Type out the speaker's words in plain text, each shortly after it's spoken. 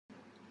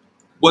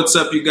What's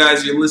up, you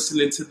guys? You're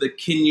listening to the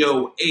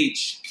Kenyo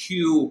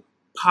HQ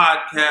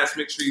podcast.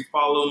 Make sure you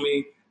follow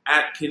me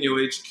at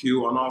Kenyo HQ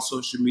on all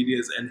social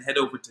medias and head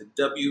over to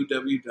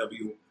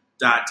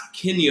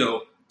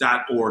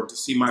www.kenyo.org to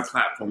see my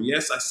platform.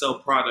 Yes, I sell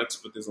products,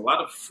 but there's a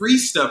lot of free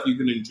stuff you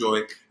can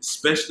enjoy,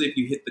 especially if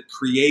you hit the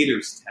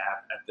creators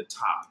tab at the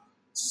top.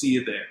 See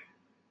you there.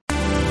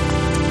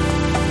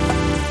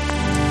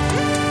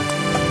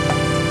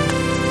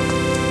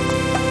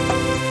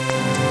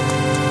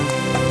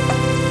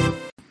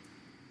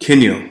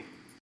 Kenyo.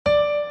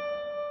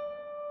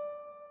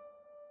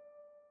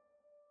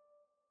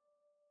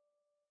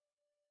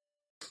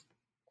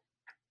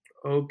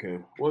 Okay,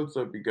 what's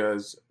up, you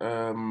guys?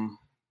 Loving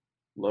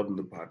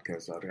the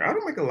podcast out here. I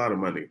don't make a lot of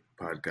money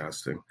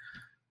podcasting.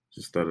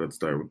 Just thought I'd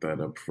start with that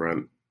up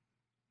front.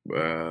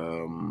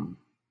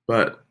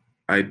 But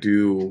I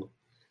do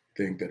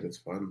think that it's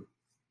fun.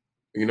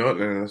 You know,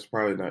 and that's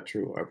probably not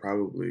true. I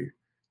probably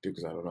do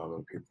because I don't know how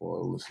many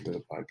people listen to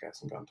the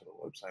podcast and gone to the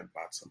website and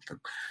bought something.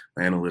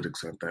 My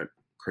analytics aren't that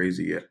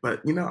crazy yet.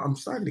 But, I'm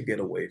starting to get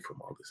away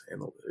from all this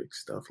analytics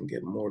stuff and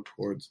get more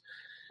towards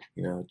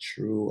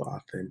true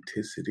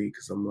authenticity,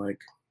 because I'm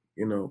like,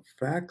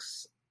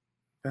 facts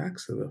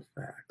are the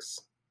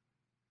facts.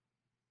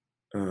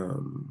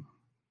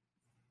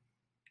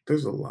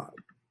 There's a lot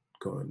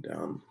going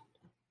down.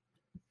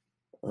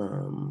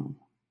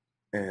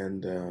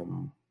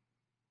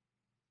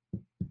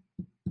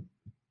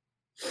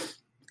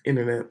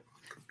 Internet,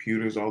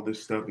 computers, all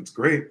this stuff, it's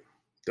great.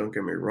 Don't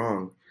get me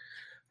wrong.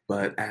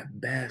 But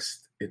at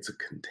best, it's a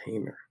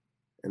container.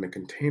 And a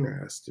container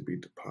has to be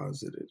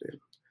deposited in.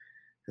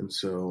 And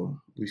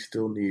so we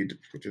still need,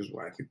 which is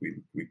why I think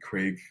we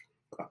crave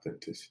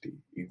authenticity,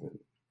 even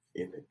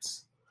in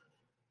its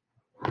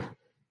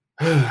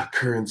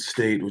current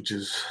state, which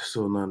is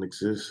so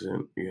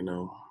non-existent.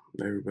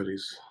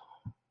 Everybody's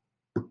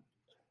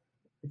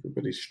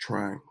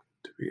trying,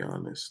 to be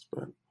honest,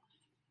 but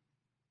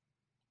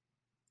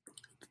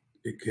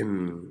it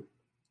can,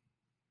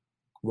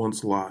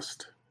 once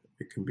lost,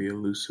 it can be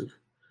elusive.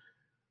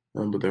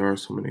 But there are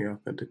so many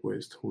authentic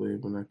ways to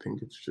live, and I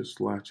think it's just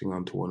latching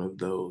onto one of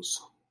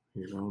those,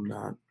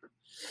 not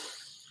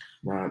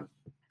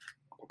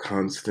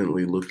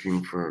constantly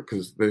looking for,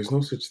 because there's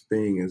no such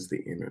thing as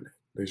the internet.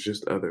 There's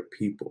just other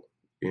people,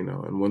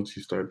 and once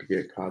you start to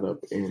get caught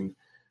up in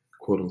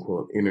quote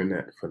unquote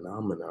internet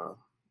phenomena,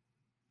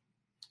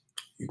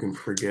 you can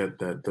forget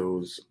that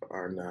those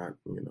are not,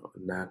 a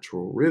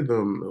natural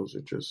rhythm. Those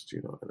are just,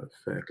 an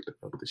effect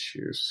of the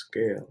sheer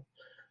scale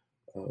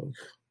of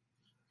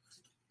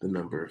the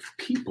number of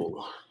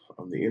people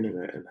on the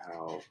internet and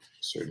how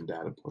certain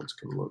data points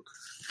can look,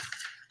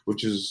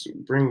 which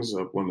brings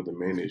up one of the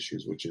main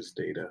issues, which is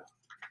data.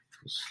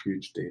 Those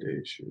huge data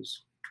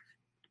issues.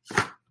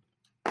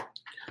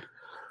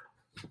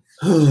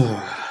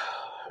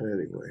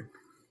 Anyway,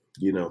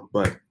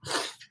 but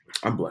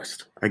I'm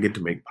blessed. I get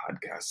to make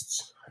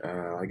podcasts.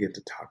 I get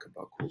to talk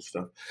about cool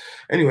stuff.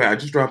 Anyway, I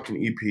just dropped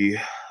an EP,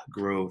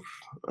 Growth.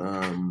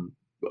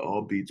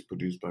 All beats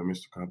produced by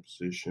Mr.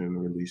 Composition,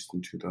 released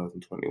in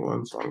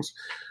 2021. Songs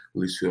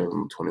released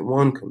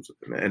 2021, comes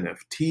with an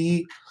NFT.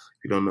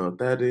 If you don't know what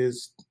that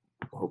is,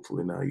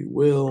 hopefully now you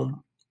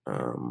will.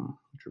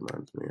 Which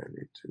reminds me, I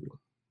need to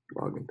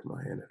log into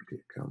my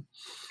NFT account.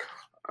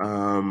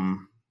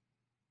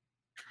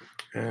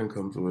 And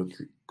comes with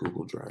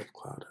Google Drive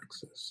Cloud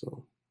Access.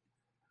 So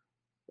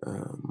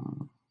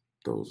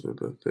those are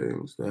the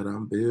things that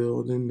I'm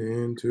building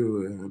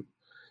into and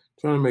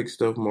trying to make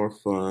stuff more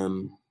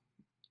fun.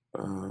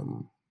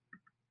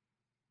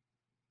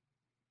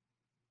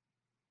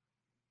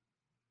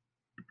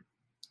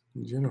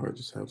 In general, I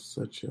just have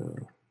such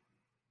a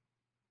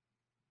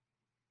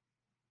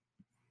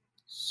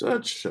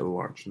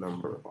large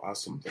number of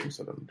awesome things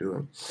that I'm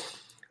doing.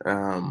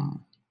 And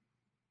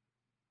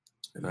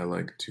I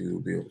like to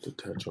be able to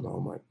touch on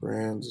all my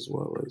brands as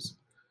well as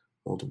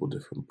multiple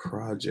different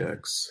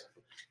projects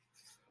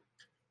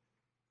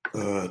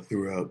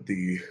throughout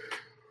the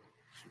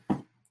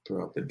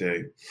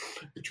day,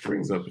 which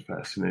brings up a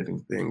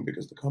fascinating thing,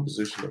 because the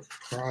composition of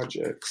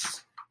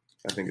projects,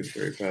 I think, is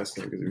very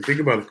fascinating. Because if you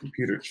think about a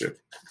computer chip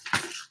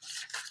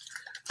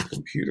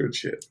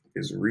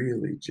is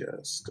really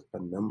just a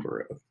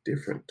number of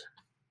different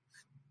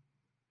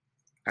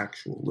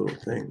actual little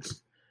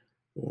things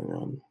going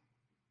on.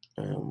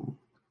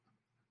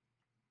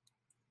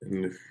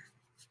 And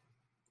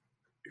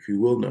if you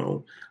will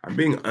know, I'm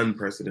being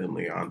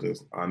unprecedentedly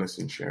honest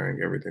and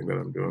sharing everything that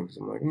I'm doing, because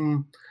I'm like,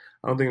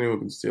 I don't think anyone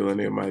can steal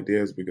any of my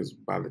ideas, because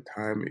by the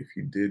time, if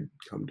you did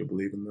come to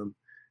believe in them,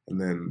 and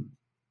then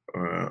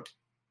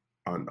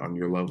on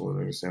your level and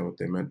understand what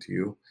they meant to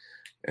you,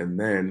 and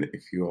then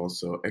if you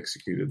also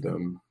executed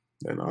them,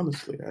 then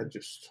honestly, I would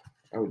just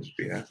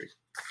be happy.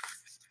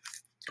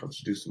 I'll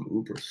just do some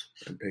Ubers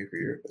and pay for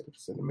your thing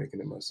instead of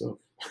making it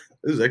myself.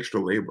 This is extra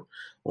labor,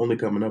 only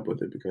coming up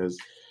with it because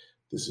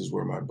this is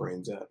where my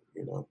brain's at,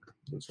 So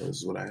this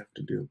is what I have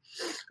to do.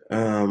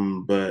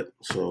 But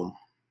so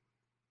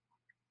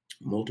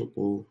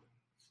multiple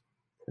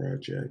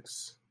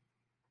projects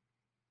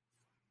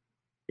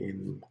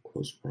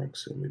close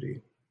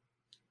proximity,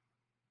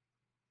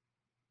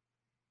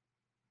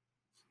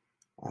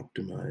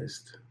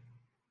 optimized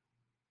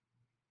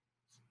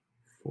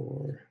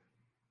for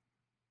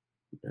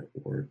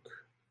network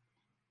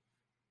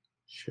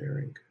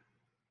sharing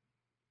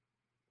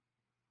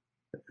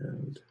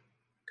and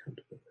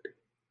accountability.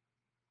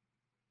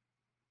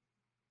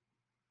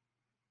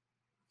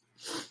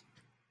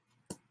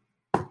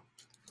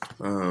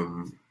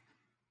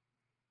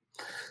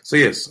 So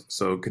yes,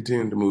 so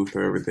continuing to move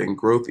through everything.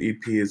 Growth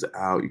EP is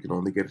out. You can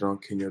only get it on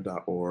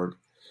Kenya.org.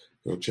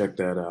 Go check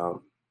that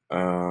out.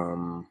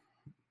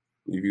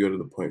 If you go to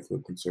the Point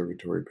Flip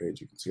Conservatory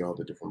page, you can see all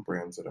the different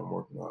brands that I'm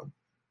working on.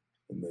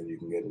 And then you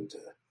can get into,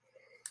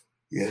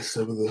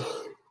 some of the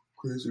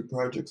crazy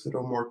projects that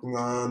I'm working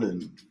on.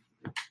 And,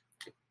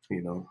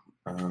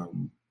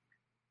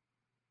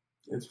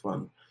 it's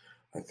fun.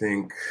 I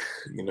think,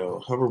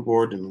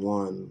 Hoverboard and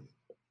One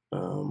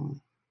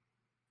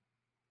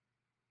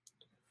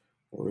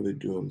are really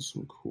doing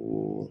some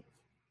cool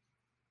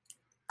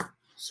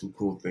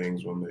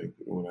things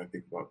when I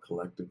think about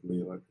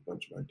collectively, like a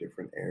bunch of my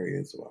different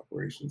areas of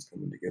operations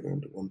coming together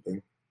into one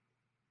thing.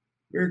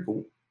 Very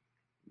cool.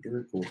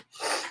 Very cool.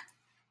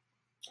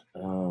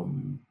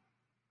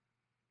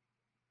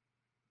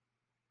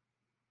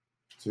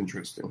 It's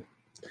interesting.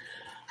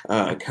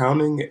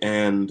 Accounting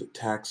and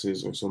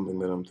taxes are something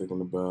that I'm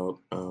thinking about.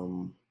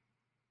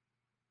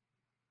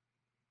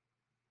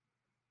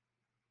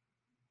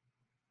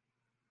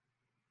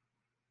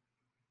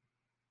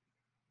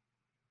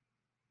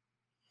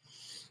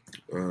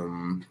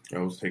 I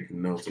was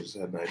taking notes. I just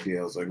had an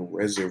idea. I was like,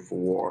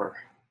 reservoir,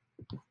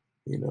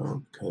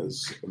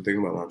 because I'm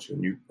thinking about launching a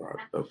new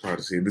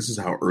product. See, this is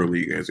how early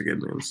you guys are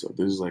getting in. So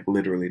this is like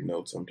literally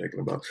notes I'm taking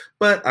about.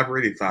 But I've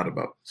already thought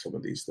about some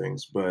of these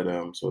things. But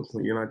so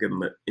you're not getting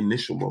the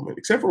initial moment,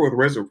 except for with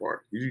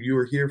reservoir. You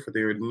were here for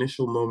the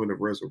initial moment of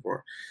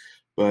reservoir.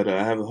 But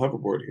I have the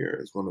hoverboard here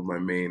as one of my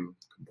main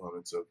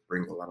components of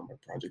bringing a lot of my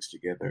projects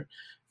together.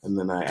 And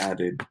then I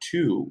added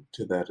 2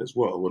 to that as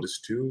well. What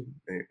is 2?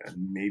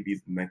 Maybe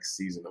the next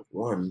season of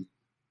 1.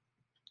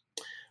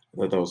 I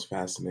thought that was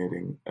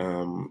fascinating.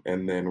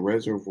 And then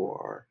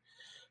Reservoir,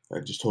 I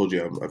just told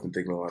you I've been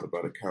thinking a lot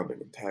about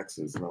accounting and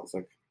taxes. And I was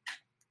like,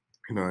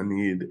 I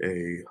need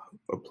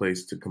a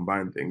place to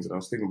combine things. And I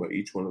was thinking about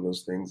each one of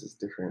those things as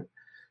different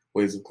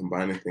ways of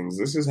combining things.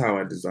 This is how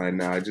I design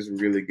now. I just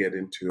really get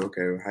into,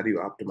 okay, how do you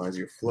optimize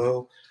your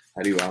flow?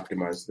 How do you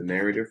optimize the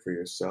narrative for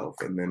yourself?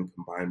 And then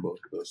combine both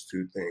of those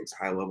 2 things,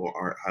 high level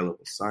art, high level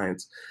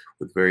science,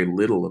 with very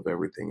little of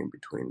everything in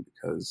between,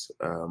 because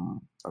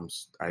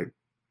I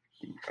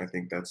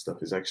think that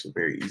stuff is actually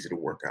very easy to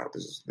work out.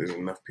 There's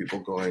enough people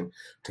going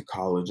to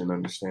college and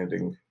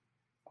understanding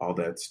all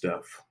that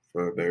stuff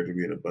for there to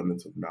be an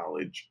abundance of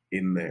knowledge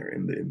in there.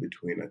 In the in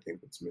between, I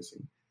think what's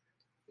missing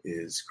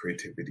is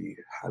creativity,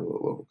 high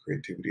level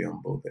creativity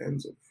on both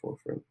ends of the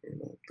forefront.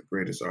 The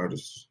greatest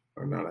artists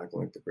are not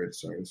acting like the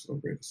greatest artists, and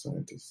the greatest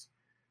scientists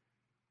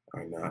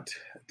are not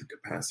at the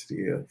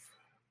capacity of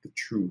the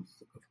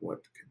truth of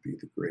what could be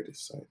the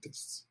greatest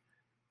scientists.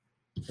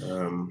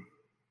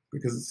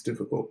 Because it's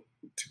difficult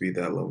to be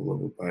that level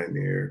of a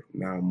pioneer,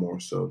 now more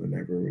so than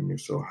ever when you're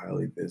so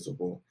highly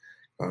visible,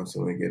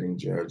 constantly getting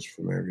judged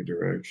from every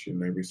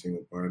direction. Every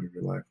single part of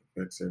your life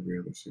affects every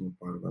other single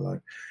part of our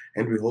life.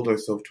 And we hold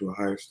ourselves to a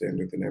higher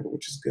standard than ever,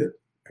 which is good,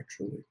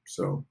 actually.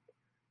 So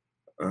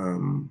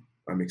I'm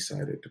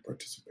excited to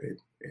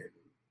participate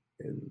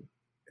in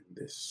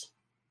this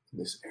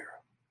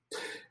era.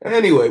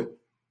 Anyway,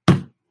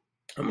 I'm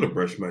going to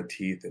brush my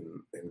teeth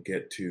and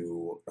get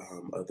to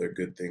other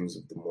good things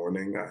of the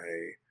morning.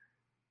 I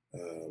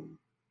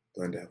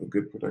plan to have a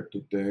good,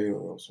 productive day. I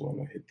also want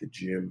to hit the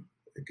gym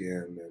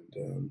again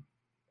and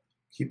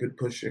keep it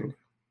pushing,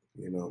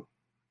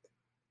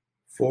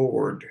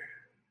 Forward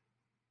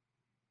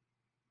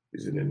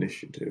is an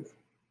initiative,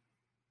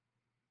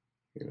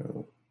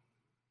 but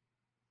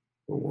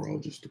we're all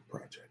just a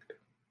project.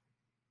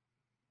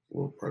 A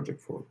little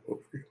project for a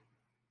quote for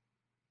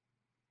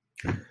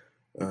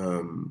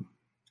you.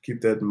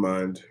 Keep that in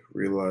mind.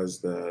 Realize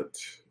that,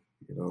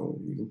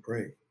 you can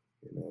pray,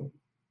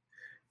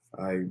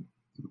 I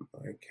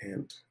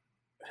can't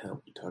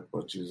help but talk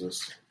about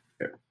Jesus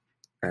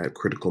at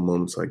critical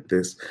moments like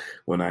this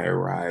when I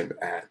arrive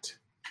at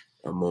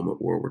a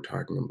moment where we're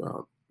talking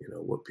about,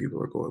 what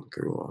people are going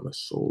through on a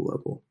soul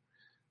level,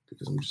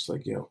 because I'm just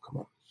like, yo, come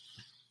on.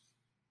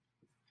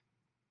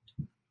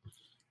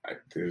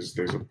 There's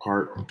a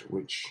part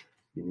which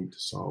you need to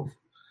solve.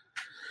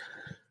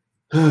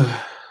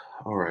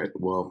 All right,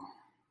 well,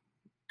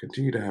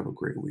 continue to have a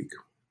great week.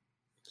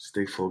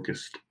 Stay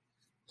focused.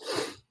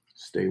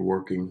 Stay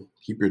working.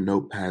 Keep your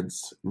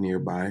notepads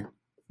nearby.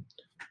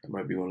 That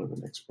might be one of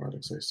the next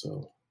products I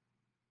sell.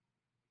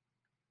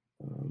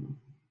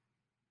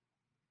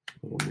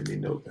 Little mini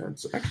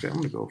notepads. Actually, I'm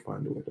going to go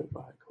find a way to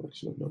buy a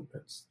collection of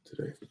notepads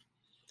today,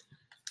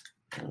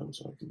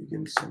 so I can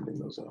begin sending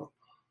those out.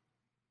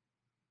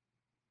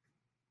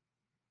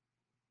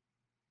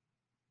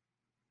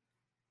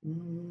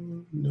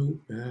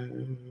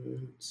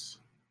 Notepads.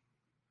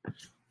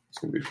 It's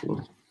going to be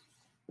cool.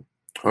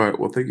 All right.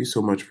 Well, thank you so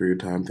much for your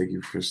time. Thank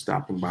you for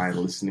stopping by and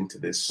listening to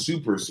this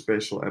super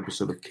special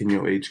episode of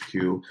Kenyo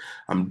HQ.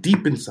 I'm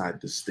deep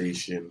inside the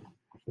station,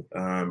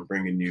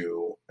 bringing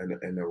you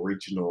an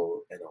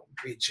original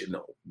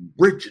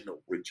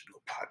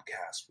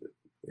podcast with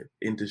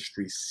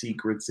industry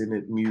secrets in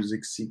it,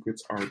 music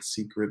secrets, art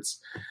secrets.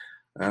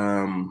 They're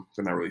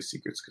not really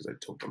secrets because I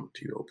told them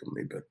to you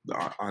openly, but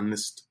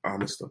honest,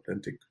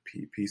 authentic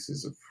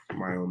pieces of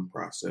my own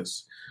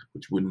process,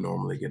 which wouldn't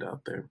normally get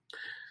out there.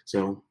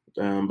 So,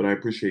 but I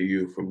appreciate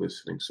you for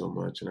listening so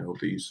much, and I hope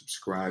that you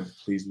subscribe.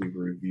 Please leave a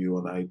review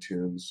on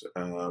iTunes.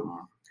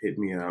 Hit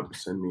me up,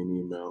 send me an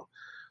email.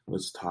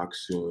 Let's talk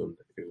soon.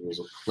 It was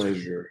a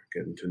pleasure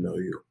getting to know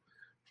you.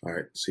 All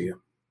right, see ya.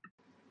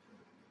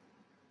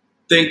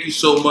 Thank you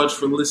so much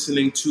for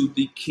listening to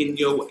the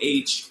Kenyo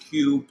HQ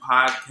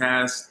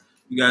podcast.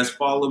 You guys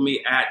follow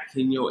me at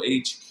Kenyo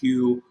HQ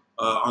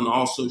on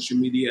all social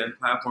media and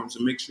platforms,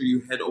 and make sure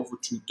you head over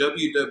to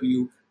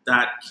www.kenyo.org.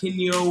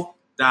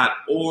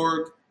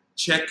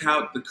 Check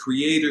out the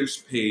creators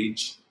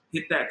page.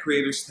 Hit that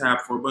creators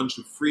tab for a bunch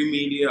of free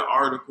media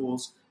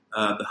articles,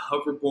 the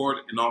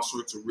hoverboard, and all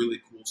sorts of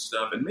really cool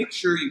stuff. And make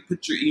sure you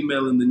put your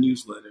email in the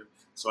newsletter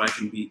so I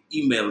can be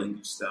emailing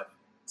you stuff.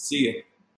 See ya.